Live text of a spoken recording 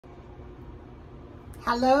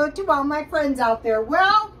Hello to all my friends out there.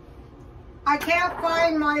 Well, I can't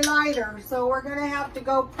find my lighter, so we're gonna have to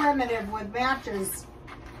go primitive with matches.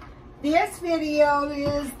 This video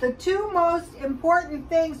is the 2 most important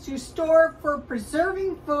things to store for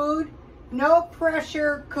preserving food, no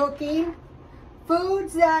pressure cooking,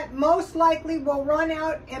 foods that most likely will run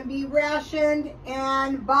out and be rationed,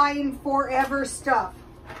 and buying forever stuff.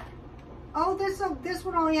 Oh, this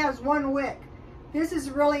one only has 1 wick. This is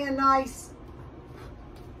really a nice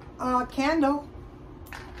candle.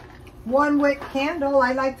 1 wick candle.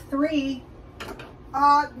 I like 3.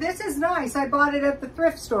 This is nice. I bought it at the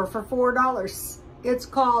thrift store for $4. It's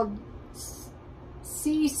called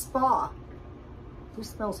Sea Spa.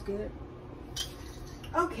 This smells good.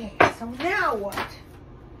 Okay, so now what?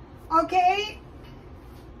 Okay,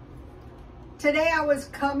 today I was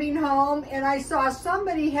coming home and I saw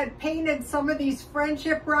somebody had painted some of these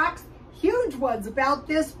friendship rocks, huge ones about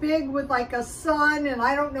this big with like a sun, and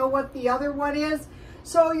I don't know what the other one is.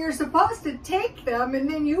 So you're supposed to take them and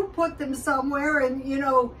then you put them somewhere, and you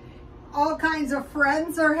know, all kinds of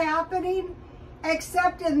friends are happening.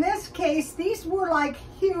 Except in this case, these were like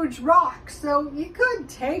huge rocks, so you could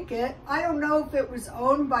take it. I don't know if it was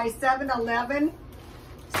owned by 7-Eleven.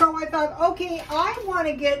 So I thought, okay, I want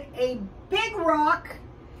to get a big rock,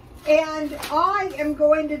 and I am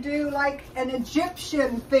going to do like an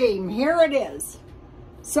Egyptian theme. Here it is.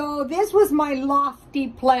 So this was my lofty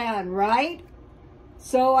plan, right?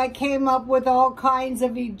 So I came up with all kinds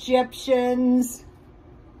of Egyptians.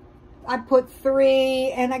 I put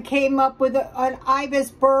 3, and I came up with an ibis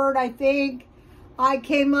bird, I think. I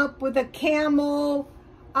came up with a camel.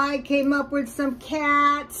 I came up with some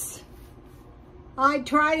cats. I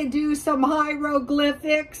tried to do some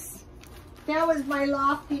hieroglyphics. That was my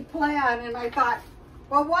lofty plan, and I thought,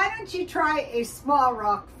 well, why don't you try a small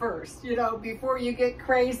rock first, you know, before you get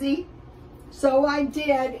crazy? So I did,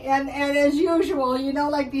 and as usual, you know,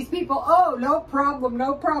 like these people, oh, no problem,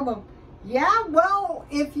 no problem. Yeah, well,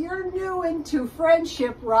 if you're new into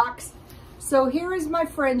friendship rocks, so here is my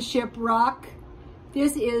friendship rock.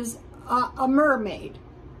 This is a mermaid.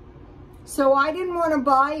 So I didn't want to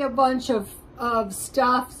buy a bunch of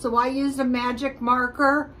stuff, so I used a magic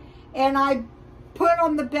marker, and I put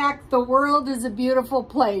on the back, "The world is a beautiful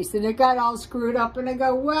place," and it got all screwed up, and I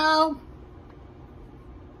go, well,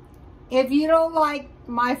 if you don't like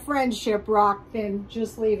my friendship rock, then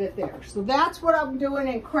just leave it there. So that's what I'm doing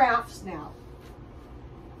in crafts now.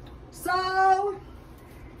 So,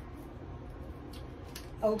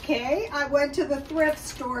 okay, I went to the thrift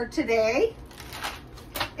store today,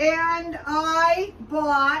 and I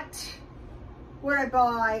bought, what did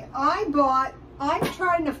I buy? I'm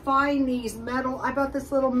trying to find these metal, I bought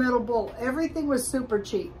this little metal bowl. Everything was super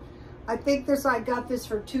cheap. I think I got this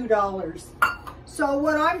for $2. So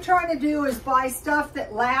what I'm trying to do is buy stuff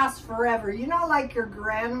that lasts forever. You know, like your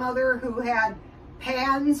grandmother who had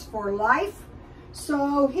pans for life.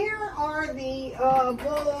 So here are the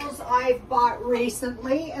bowls I've bought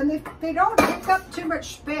recently, and they don't take up too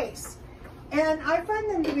much space. And I find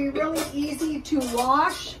them to be really easy to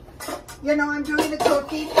wash. You know, I'm doing the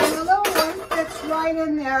cooking, and the little one fits right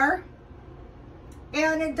in there.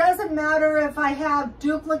 And it doesn't matter if I have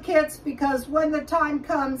duplicates, because when the time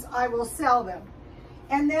comes, I will sell them.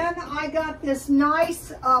 And then I got this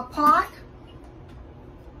nice pot.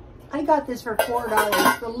 I got this for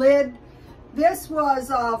 $4. The lid, this was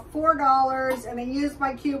 $4, and I used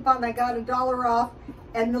my coupon. I got $1 off,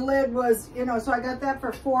 and the lid was, you know, so I got that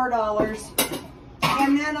for $4.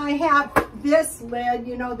 And then I have this lid,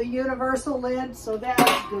 you know, the universal lid, so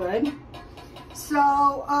that's good. So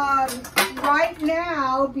right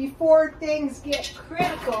now, before things get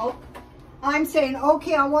critical, I'm saying,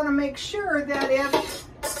 okay, I want to make sure that if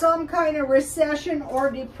some kind of recession or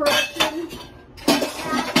depression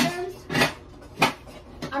happens,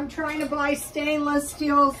 I'm trying to buy stainless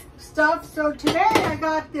steel stuff. So today I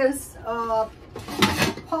got this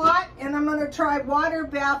pot, and I'm going to try water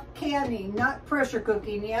bath canning, not pressure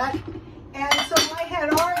cooking yet. And so I had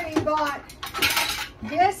already bought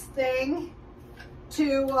this thing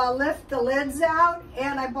to lift the lids out,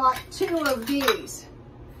 and I bought 2 of these.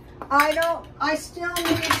 I still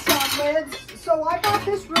need some lids, so I bought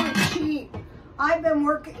this really cheap. I've been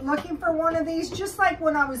looking for one of these, just like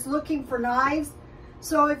when I was looking for knives.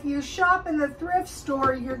 So if you shop in the thrift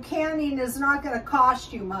store, your canning is not going to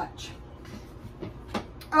cost you much.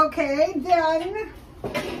 Okay, then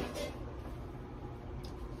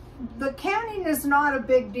the canning is not a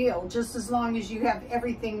big deal, just as long as you have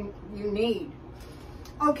everything you need.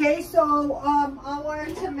 Okay, so I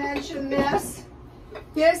wanted to mention this.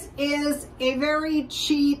 This is a very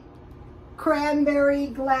cheap cranberry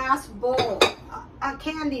glass bowl, a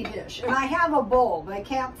candy dish. And I have a bowl, but I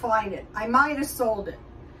can't find it. I might have sold it.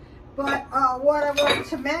 But what I wanted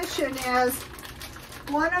to mention is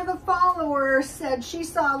one of the followers said she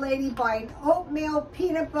saw a lady buying oatmeal,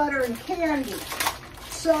 peanut butter, and candy.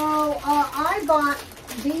 So I bought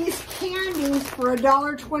these candies for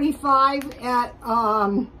 $1.25 at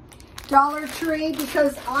Dollar Tree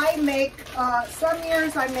because I make, some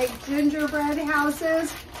years I make gingerbread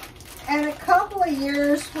houses, and a couple of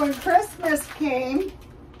years when Christmas came,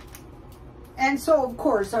 and so of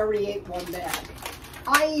course I already ate one bag.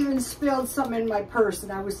 I even spilled some in my purse,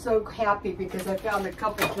 and I was so happy because I found a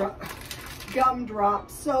couple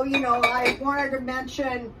gumdrops. So, you know, I wanted to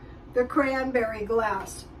mention the cranberry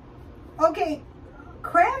glass. Okay,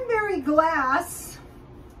 cranberry glass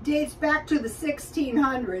dates back to the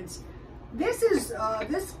 1600s. This is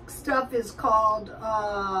this stuff is called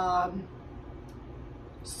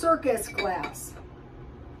circus glass.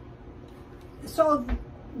 So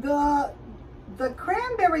the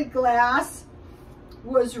cranberry glass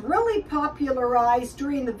was really popularized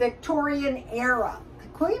during the Victorian era.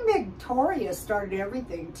 Queen Victoria started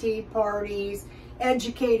everything, tea parties,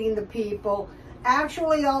 educating the people.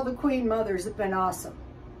 Actually, all the Queen Mothers have been awesome.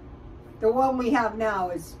 The one we have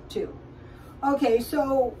now is too. Okay,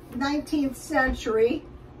 so 19th century.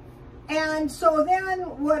 And so then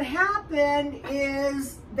what happened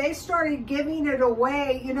is they started giving it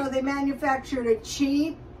away. You know, they manufactured it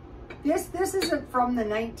cheap. This isn't from the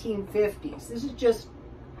 1950s. This is just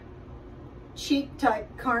cheap type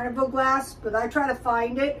carnival glass, but I try to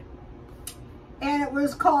find it. And it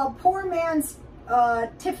was called Poor Man's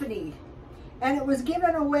Tiffany. And it was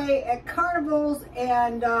given away at carnivals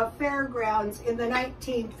and fairgrounds in the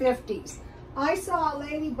 1950s. I saw a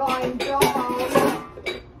lady buying dolls,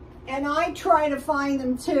 and I try to find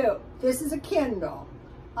them too. This is a Kindle.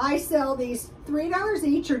 I sell these $3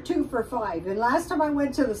 each or 2 for $5. And last time I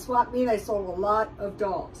went to the swap meet, I sold a lot of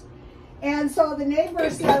dolls. And so the neighbor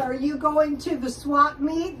said, "Are you going to the swap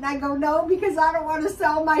meet?" And I go, "No, because I don't want to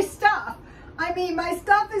sell my stuff. I mean, my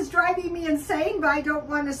stuff is driving me insane, but I don't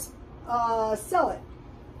want to sell it.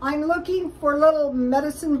 I'm looking for little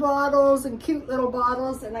medicine bottles and cute little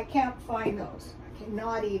bottles, and I can't find those. I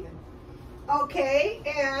cannot even." Okay,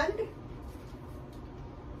 and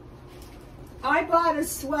I bought a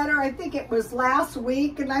sweater, I think it was last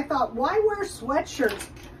week, and I thought, why wear sweatshirts?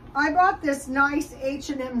 I bought this nice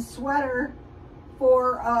H&M sweater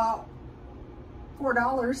for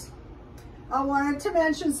 $4. I wanted to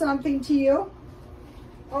mention something to you.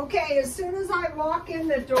 Okay, as soon as I walk in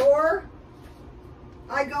the door,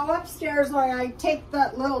 I go upstairs and I take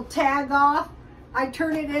that little tag off, I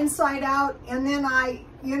turn it inside out, and then I,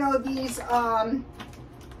 you know, these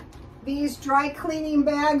dry cleaning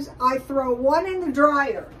bags, I throw one in the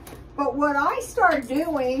dryer. But what I start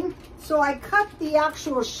doing, so I cut the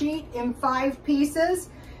actual sheet in 5 pieces,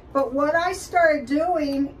 but what I started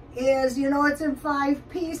doing is, you know, it's in 5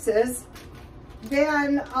 pieces,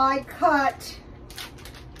 then I cut,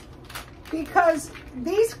 because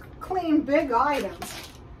these clean big items,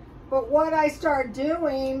 but what I started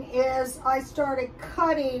doing is I started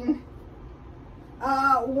cutting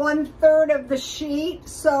 1/3 of the sheet.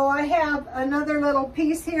 So I have another little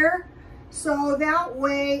piece here. So that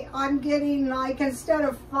way I'm getting, like, instead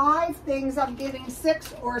of 5 things, I'm getting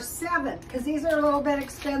 6 or 7, because these are a little bit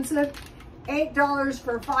expensive. $8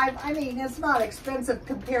 for 5. I mean, it's not expensive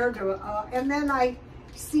compared to, and then I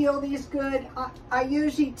seal these good. I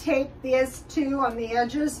usually tape this too on the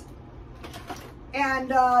edges.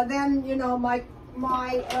 And then, you know, my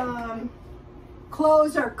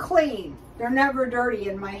clothes are clean. They're never dirty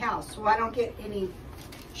in my house, so I don't get any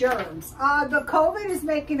germs. The COVID is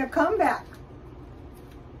making a comeback.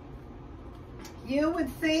 You would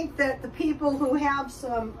think that the people who have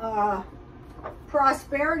some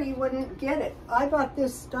prosperity wouldn't get it. I bought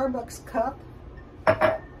this Starbucks cup.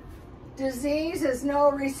 Disease is no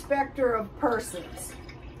respecter of persons.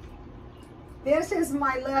 This is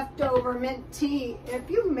my leftover mint tea. If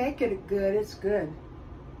you make it good, it's good.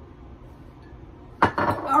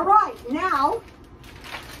 All right, now,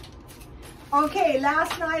 okay,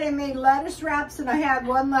 last night I made lettuce wraps and I had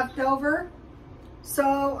one left over.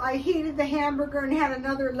 So I heated the hamburger and had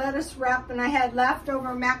another lettuce wrap, and I had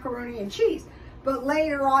leftover macaroni and cheese. But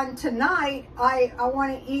later on tonight, I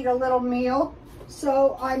want to eat a little meal.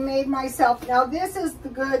 So I made myself, now this is the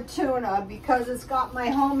good tuna because it's got my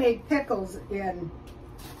homemade pickles in.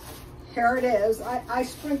 Here it is. I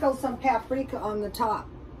sprinkled some paprika on the top.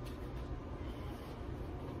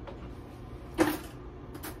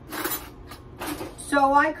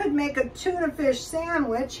 So I could make a tuna fish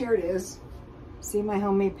sandwich. Here it is. See my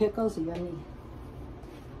homemade pickles? Yummy.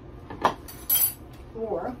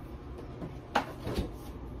 Or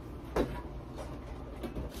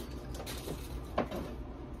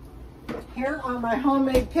here are my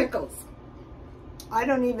homemade pickles. I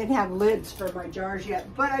don't even have lids for my jars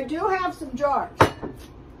yet, but I do have some jars.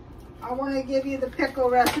 I want to give you the pickle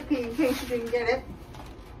recipe in case you didn't get it.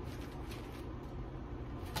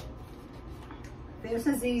 This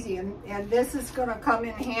is easy, and this is going to come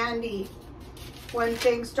in handy when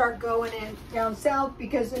things start going in down south,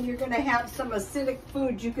 because then you're going to have some acidic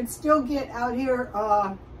food. You can still get out here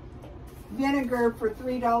vinegar for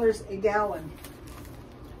 $3 a gallon.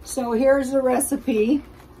 So here's the recipe.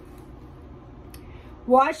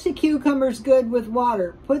 Wash the cucumbers good with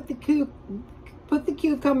water. Put the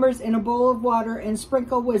cucumbers in a bowl of water and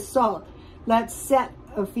sprinkle with salt. Let set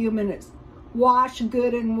a few minutes. Wash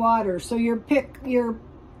good in water so your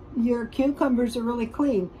cucumbers are really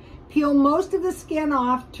clean. Peel most of the skin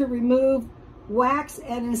off to remove wax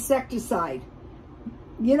and insecticide.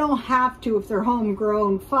 You don't have to if they're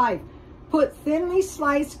homegrown. 5. Put thinly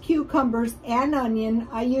sliced cucumbers and onion,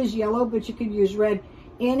 I use yellow, but you could use red,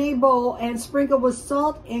 in a bowl and sprinkle with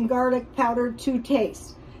salt and garlic powder to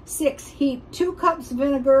taste. 6. Heat 2 cups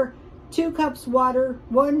vinegar, 2 cups water,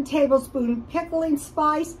 1 tablespoon pickling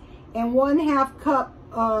spice, and 1/2 cup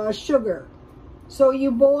sugar. So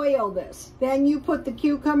you boil this. Then you put the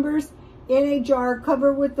cucumbers in a jar,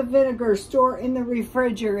 cover with the vinegar, store in the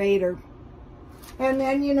refrigerator. And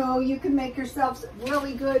then, you know, you can make yourself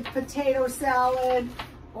really good potato salad,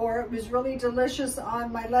 or it was really delicious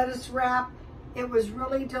on my lettuce wrap. It was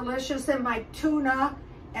really delicious in my tuna,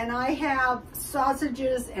 and I have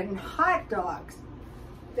sausages and hot dogs.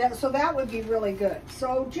 So that would be really good.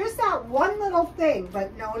 So just that one little thing,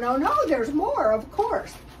 but no, there's more, of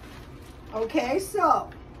course. Okay, so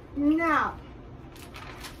now,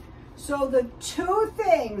 so the 2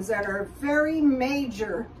 things that are very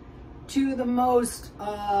major to the most,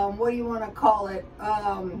 what do you want to call it,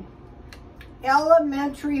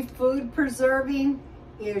 elementary food preserving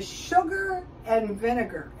is sugar and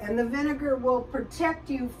vinegar. And the vinegar will protect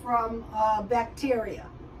you from bacteria,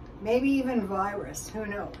 maybe even virus, who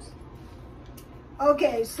knows.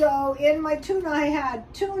 Okay, so in my tuna I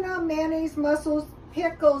had tuna, mayonnaise, mussels,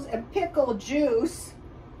 pickles, and pickle juice,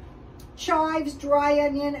 chives, dry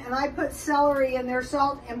onion, and I put celery in there,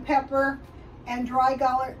 salt and pepper, and dry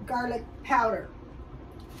garlic powder.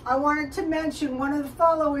 I wanted to mention, one of the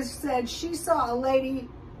followers said she saw a lady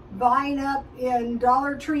buying up in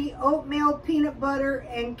Dollar Tree oatmeal, peanut butter,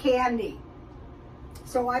 and candy.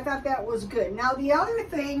 So I thought that was good. Now the other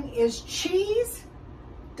thing is cheese,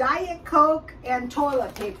 Diet Coke, and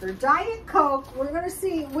toilet paper. Diet Coke, we're going to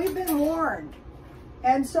see, we've been warned.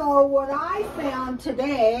 And so what I found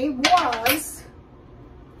today was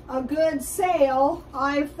a good sale.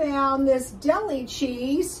 I found this deli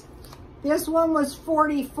cheese. This one was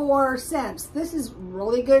 44 cents. This is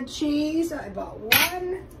really good cheese. I bought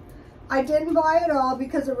one. I didn't buy it all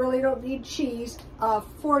because I really don't need cheese.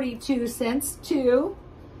 42 cents too.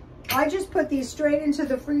 I just put these straight into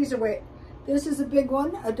the freezer. Wait, this is a big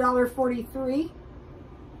one, $1.43.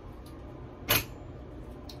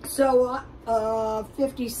 So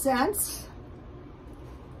 50 cents.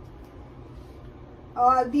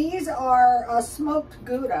 These are smoked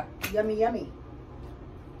Gouda. Yummy, yummy.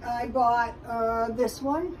 I bought this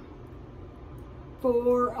one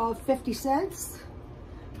for 50 cents.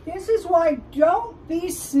 This is why don't be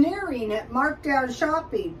sneering at markdown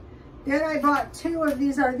shopping. Then I bought 2 of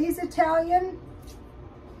these. Are these Italian?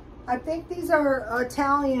 I think these are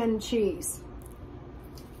Italian cheese.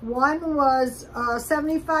 One was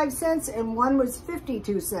 75 cents and one was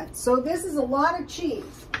 52 cents. So this is a lot of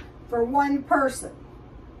cheese for one person.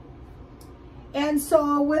 And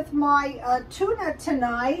so with my tuna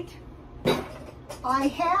tonight, I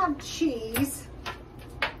have cheese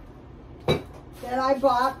that I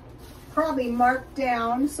bought, probably marked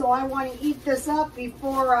down. So I want to eat this up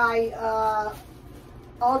before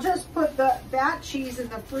I'll just put that cheese in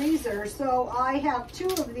the freezer. So I have 2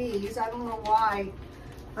 of these. I don't know why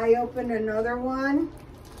I opened another one.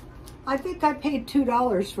 I think I paid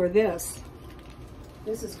 $2 for this.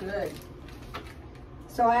 This is good.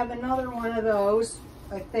 So I have another one of those,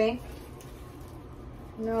 I think.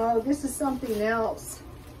 No, this is something else.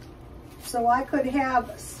 So I could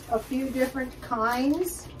have a few different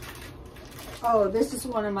kinds. Oh, this is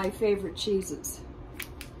one of my favorite cheeses.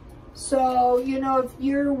 So, you know, if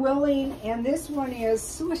you're willing, and this one is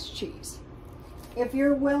Swiss cheese. If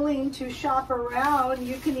you're willing to shop around,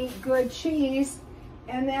 you can eat good cheese.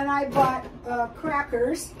 And then I bought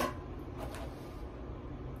crackers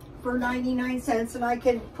for 99 cents, and I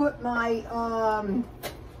can put my,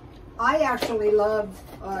 I actually love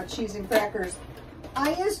cheese and crackers.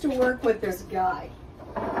 I used to work with this guy,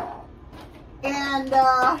 and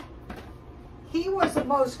he was the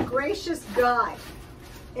most gracious guy.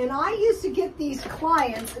 And I used to get these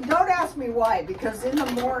clients, and don't ask me why, because in the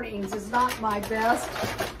mornings is not my best,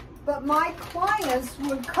 but my clients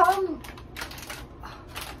would come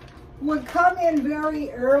in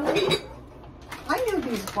very early. I knew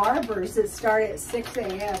these barbers that started at 6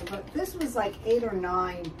 a.m., but this was like 8 or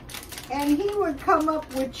 9. And he would come up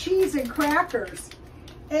with cheese and crackers.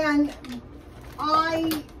 And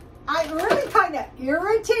I really kind of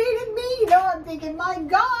irritated me. You know, I'm thinking, my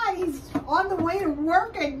God, he's on the way to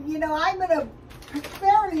work, and, you know, I'm in a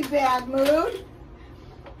very bad mood.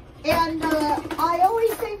 And I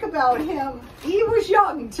always think about him. He was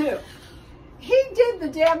young, too. He did the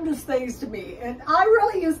damnedest things to me, and I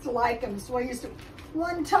really used to like him. So I used to,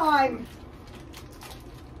 one time,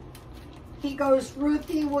 he goes,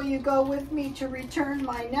 Ruthie, will you go with me to return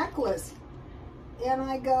my necklace? And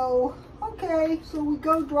I go, okay. So we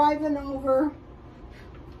go driving over,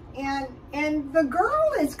 and the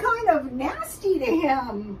girl is kind of nasty to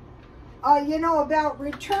him, you know, about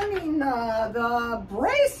returning the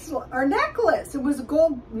bracelet or necklace. It was a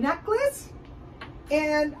gold necklace.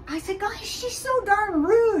 And I said, gosh, she's so darn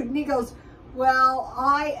rude. And he goes, well,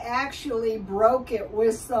 I actually broke it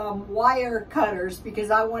with some wire cutters because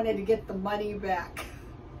I wanted to get the money back.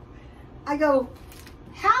 I go,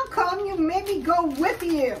 how come you made me go with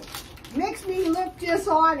you? Makes me look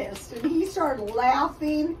dishonest. And he started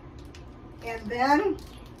laughing. And then,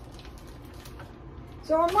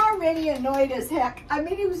 so I'm already annoyed as heck. I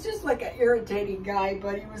mean, he was just like an irritating guy,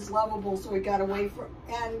 but he was lovable, so we got away from,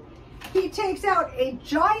 and he takes out a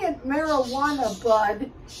giant marijuana bud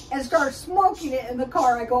and starts smoking it in the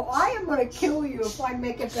car. I go, I am going to kill you if I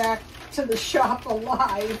make it back to the shop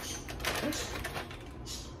alive.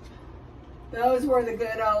 Those were the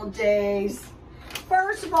good old days.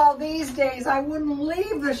 First of all, these days, I wouldn't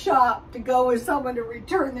leave the shop to go with someone to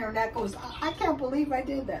return their necklace. I can't believe I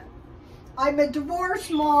did that. I'm a divorced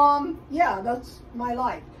mom. Yeah, that's my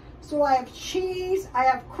life. So I have cheese, I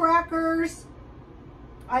have crackers,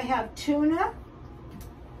 I have tuna,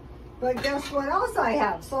 but guess what else I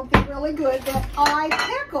have? Something really good that I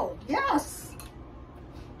pickled. Yes.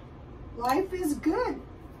 Life is good.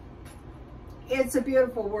 It's a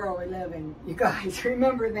beautiful world we live in, you guys.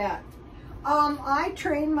 Remember that. I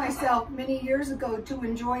trained myself many years ago to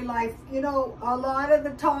enjoy life. You know, a lot of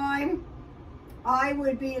the time, I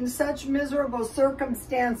would be in such miserable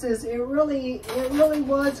circumstances. It really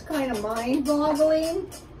was kind of mind-boggling.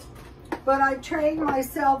 But I trained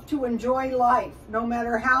myself to enjoy life, no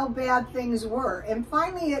matter how bad things were. And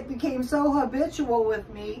finally, it became so habitual with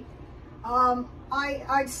me.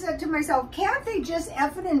 I said to myself, can't they just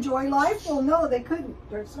effing enjoy life? Well, no, they couldn't.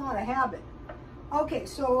 It's not a habit. Okay,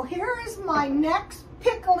 so here is my next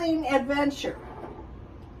pickling adventure.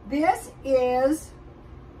 This is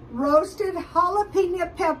roasted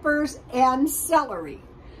jalapeno peppers and celery.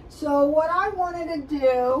 So what I wanted to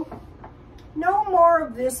do, no more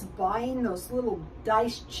of this buying those little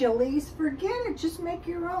diced chilies. Forget it, just make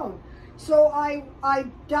your own. So I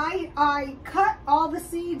cut all the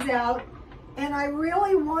seeds out, and I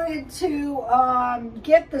really wanted to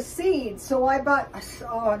get the seeds. So I bought,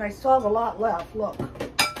 oh, and I still have a lot left, look.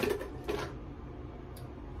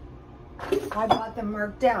 I bought them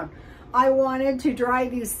marked down. I wanted to dry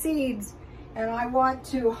these seeds, and I want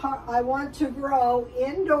to grow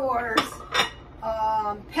indoors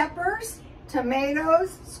peppers,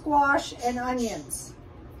 tomatoes, squash, and onions.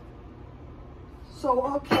 So,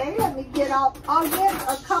 okay, let me get out. I'll get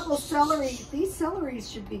a couple celery. These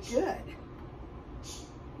celeries should be good.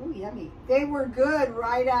 Ooh, yummy. They were good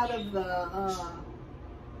right out of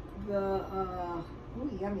ooh,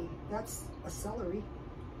 yummy. That's a celery.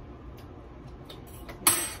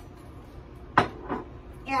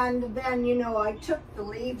 And then, you know, I took the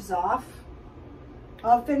leaves off.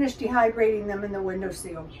 I'll finish dehydrating them in the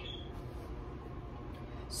windowsill.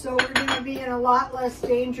 So we're going to be in a lot less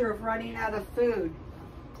danger of running out of food.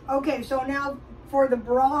 Okay, so now for the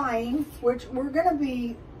brine, which we're going to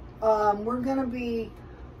be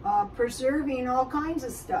preserving all kinds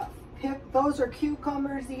of stuff. Those are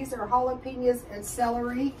cucumbers, these are jalapenos and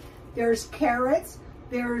celery. There's carrots,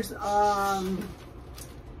 there's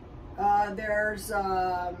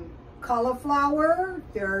cauliflower,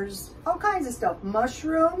 there's all kinds of stuff,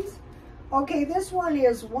 mushrooms. Okay, this one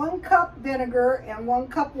is 1 cup vinegar and 1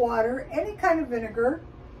 cup water, any kind of vinegar,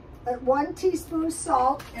 1 teaspoon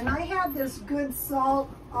salt, and I had this good salt,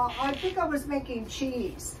 I think I was making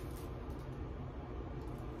cheese.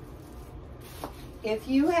 if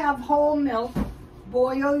you have whole milk,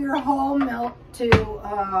 boil your whole milk to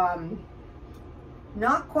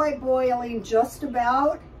not quite boiling, just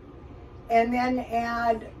about, and then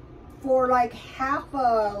add, for like half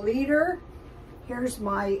a liter, here's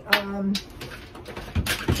my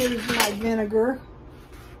vinegar,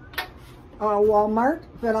 Walmart,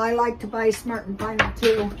 but I like to buy Smart and Final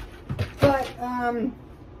too. But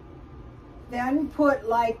then put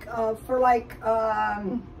like for like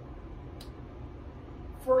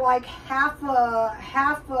half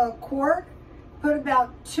a quart, put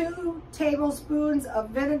about 2 tablespoons of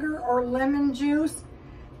vinegar or lemon juice.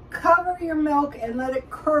 Cover your milk and let it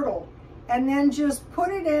curdle, and then just put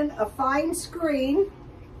it in a fine screen.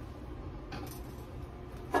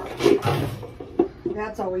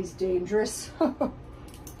 That's always dangerous.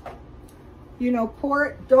 You know, pour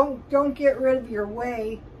it, don't get rid of your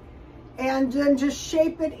whey, and then just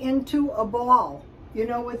shape it into a ball, you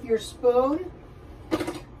know, with your spoon.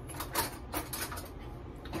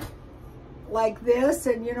 Like this,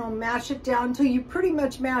 and you know, mash it down till you pretty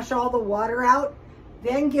much mash all the water out.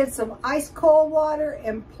 Then get some ice cold water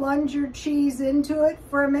and plunge your cheese into it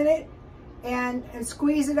for a minute and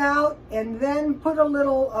squeeze it out, and then put a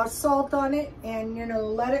little salt on it, and you know,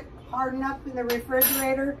 let it harden up in the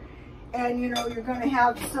refrigerator. And you know, you're gonna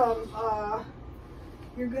have some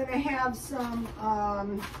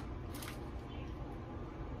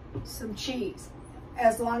cheese,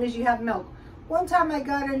 as long as you have milk. One time I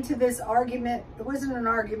got into this argument. It wasn't an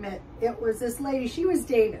argument. It was this lady, she was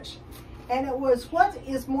Danish. And it was, what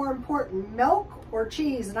is more important, milk or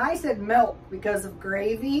cheese? And I said milk because of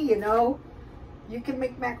gravy, you know. You can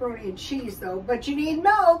make macaroni and cheese though, but you need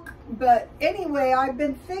milk. But anyway, I've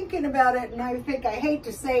been thinking about it, and I hate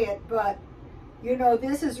to say it, but you know,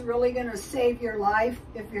 this is really gonna save your life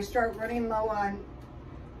if you start running low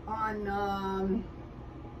on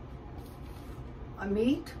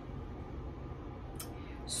meat.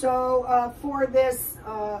 So for this,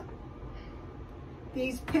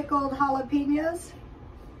 these pickled jalapenos,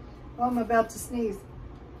 oh, I'm about to sneeze.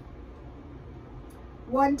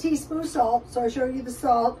 1 teaspoon salt, so I'll show you the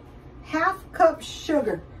salt. 1/2 cup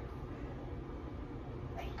sugar.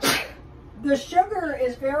 The sugar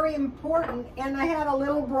is very important, and I had a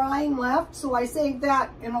little brine left, so I saved that,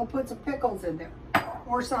 and I'll put some pickles in there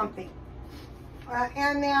or something.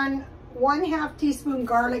 And then 1/2 teaspoon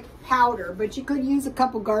garlic powder, but you could use a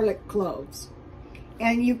couple garlic cloves.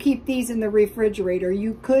 And you keep these in the refrigerator.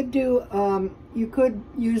 You could do, you could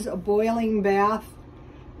use a boiling bath,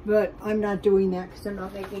 but I'm not doing that because I'm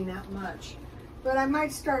not making that much. But I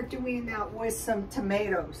might start doing that with some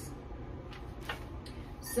tomatoes.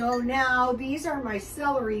 So now these are my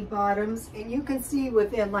celery bottoms, and you can see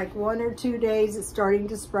within like 1 or 2 days it's starting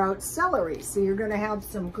to sprout celery. So you're gonna have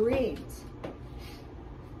some greens.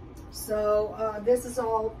 So this is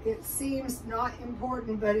all, it seems not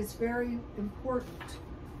important, but it's very important.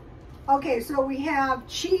 Okay, so we have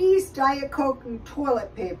cheese, Diet Coke, and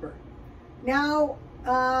toilet paper. Now,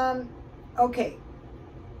 okay,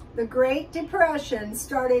 the Great Depression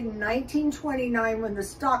started in 1929 when the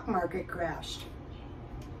stock market crashed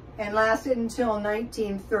and lasted until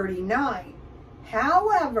 1939.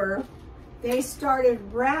 However, they started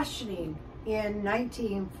rationing in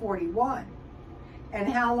 1941. And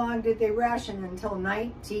how long did they ration? Until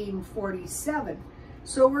 1947.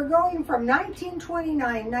 So we're going from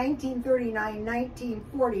 1929, 1939,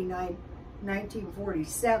 1949,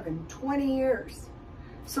 1947, 20 years.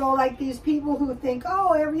 So like these people who think,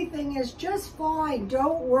 oh, everything is just fine,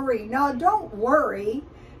 don't worry. No, don't worry.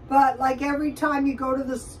 But like every time you go to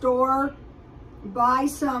the store, buy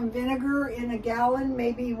some vinegar in a gallon,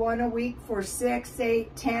 maybe 1 a week for 6,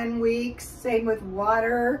 8, 10 weeks. Same with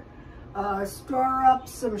water. Store up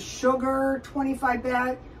some sugar, 25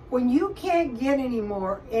 bags. When you can't get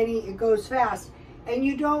it goes fast. And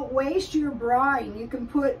you don't waste your brine. You can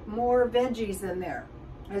put more veggies in there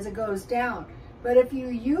as it goes down. But if you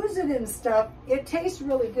use it in stuff, it tastes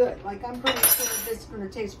really good. Like I'm pretty sure this is going to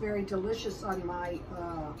taste very delicious on my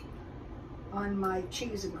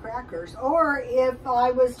cheese and crackers. Or if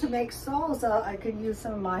I was to make salsa, I could use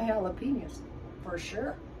some of my jalapenos for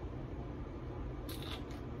sure.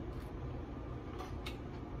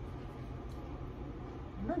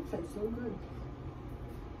 That tastes so good.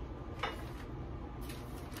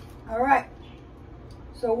 All right.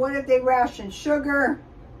 So what if they ration? Sugar,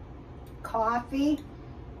 coffee,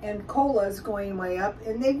 and cola is going way up,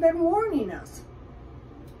 and they've been warning us.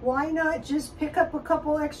 Why not just pick up a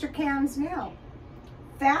couple extra cans now?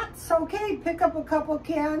 Fats, okay, pick up a couple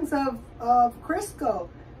cans of Crisco.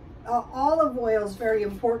 Olive oil is very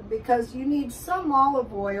important because you need some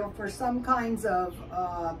olive oil for some kinds of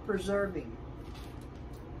preserving.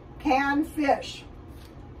 canned fish.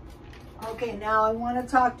 Okay, now I want to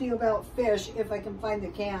talk to you about fish if I can find the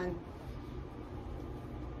can.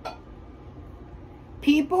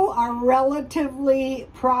 People are relatively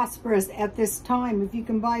prosperous at this time if you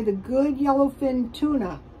can buy the good yellowfin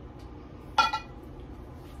tuna.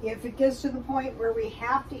 If it gets to the point where we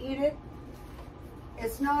have to eat it,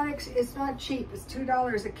 it's not cheap. It's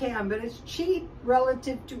 $2 a can, but it's cheap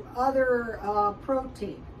relative to other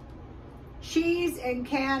protein. Cheese and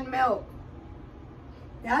canned milk.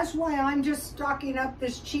 That's why I'm just stocking up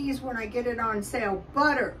this cheese when I get it on sale.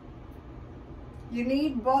 Butter. You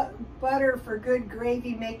need butter for good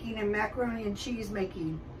gravy making and macaroni and cheese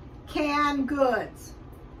making. Canned goods.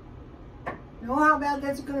 Know how bad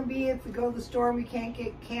that's going to be if we go to the store and we can't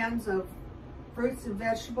get cans of fruits and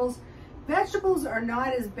vegetables? Vegetables are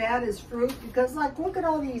not as bad as fruit because, like, look at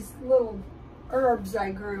all these little herbs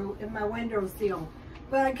I grew in my windowsill.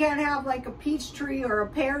 But I can't have like a peach tree or a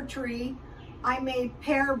pear tree. I made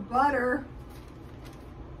pear butter.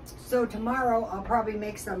 So tomorrow I'll probably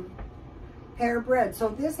make some pear bread. So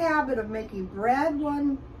this habit of making bread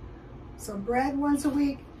some bread once a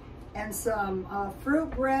week and some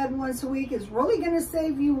fruit bread once a week is really going to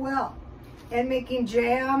save you well. And making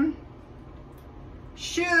jam.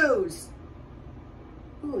 Shoes.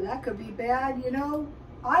 Ooh, that could be bad, you know.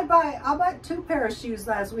 I bought 2 pairs of shoes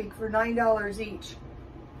last week for $9 each.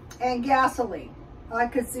 And gasoline. I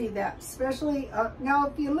could see that. Especially, now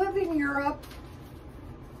if you live in Europe,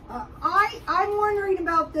 I'm wondering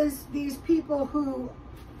about these people who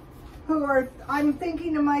are, I'm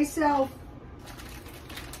thinking to myself,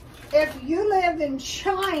 if you live in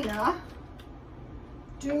China,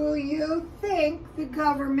 do you think the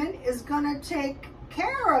government is going to take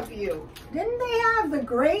care of you? Didn't they have the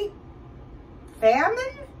Great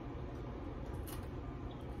Famine?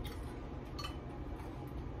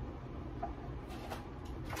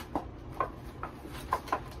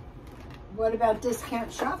 What about discount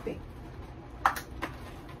shopping?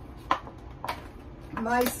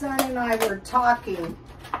 My son and I were talking,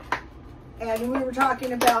 and we were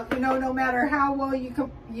talking about, you know, no matter how well you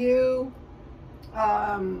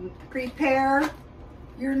prepare,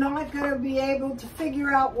 you're not going to be able to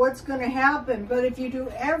figure out what's going to happen. But if you do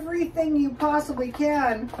everything you possibly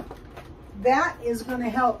can, that is going to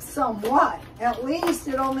help somewhat. At least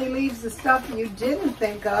it only leaves the stuff you didn't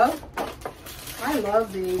think of. I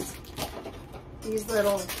love these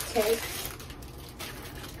little cakes.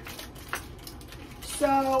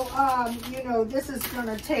 So, you know, this is going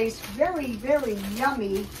to taste very, very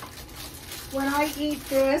yummy. When I eat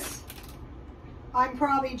this, I'm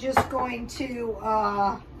probably just going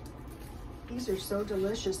to, these are so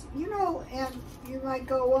delicious. You know, and you might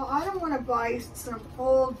go, well, I don't want to buy some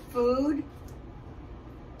old food.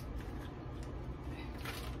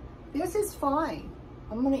 This is fine.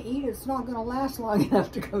 I'm going to eat it. It's not going to last long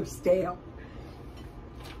enough to go stale.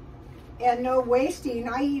 And no wasting.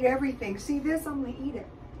 I eat everything. See this? I'm going to eat it.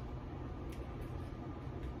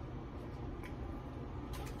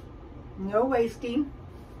 No wasting.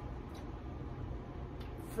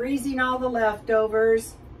 Freezing all the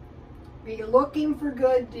leftovers. Be looking for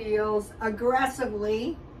good deals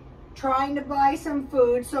aggressively. Trying to buy some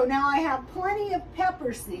food. So now I have plenty of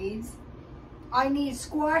pepper seeds. I need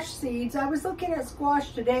squash seeds. I was looking at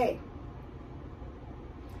squash today.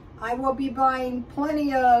 I will be buying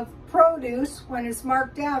plenty of produce when it's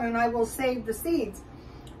marked down, and I will save the seeds.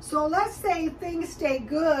 So let's say things stay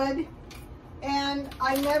good and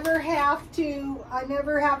I never have to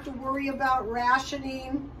worry about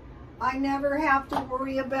rationing. I never have to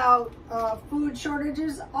worry about food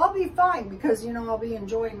shortages. I'll be fine because, you know, I'll be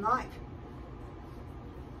enjoying life.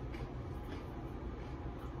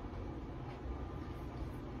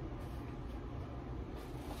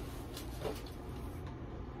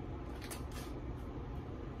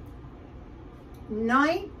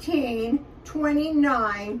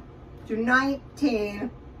 (1929) to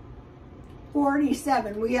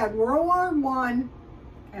 1947. We had World War I,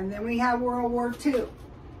 and then we had World War II.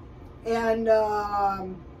 And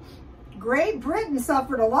Great Britain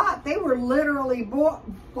suffered a lot. They were literally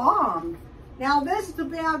bombed. Now, this is the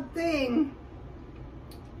bad thing.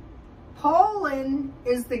 Poland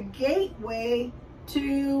is the gateway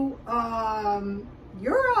to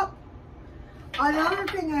Europe. Another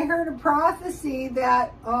thing, I heard a prophecy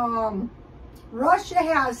that Russia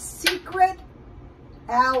has secret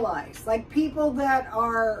allies, like people that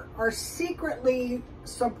are secretly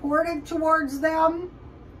supportive towards them.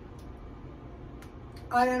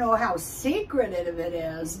 I don't know how secretive it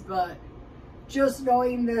is, but just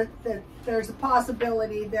knowing that there's a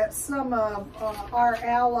possibility that some of our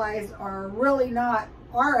allies are really not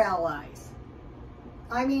our allies.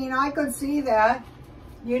 I mean, I could see that.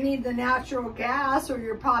 You need the natural gas or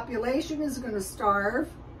your population is going to starve.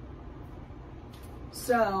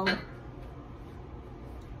 So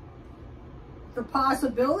the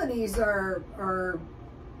possibilities are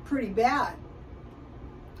pretty bad.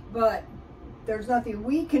 But there's nothing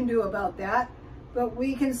we can do about that. But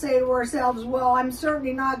we can say to ourselves, well, I'm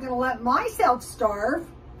certainly not going to let myself starve.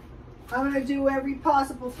 I'm going to do every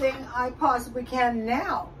possible thing I possibly can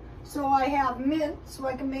now. So I have mint, so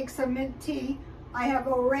I can make some mint tea. I have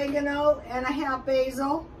oregano, and I have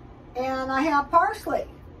basil, and I have parsley.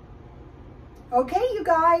 Okay, you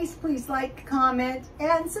guys, please like, comment,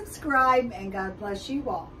 and subscribe, and God bless you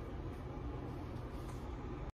all.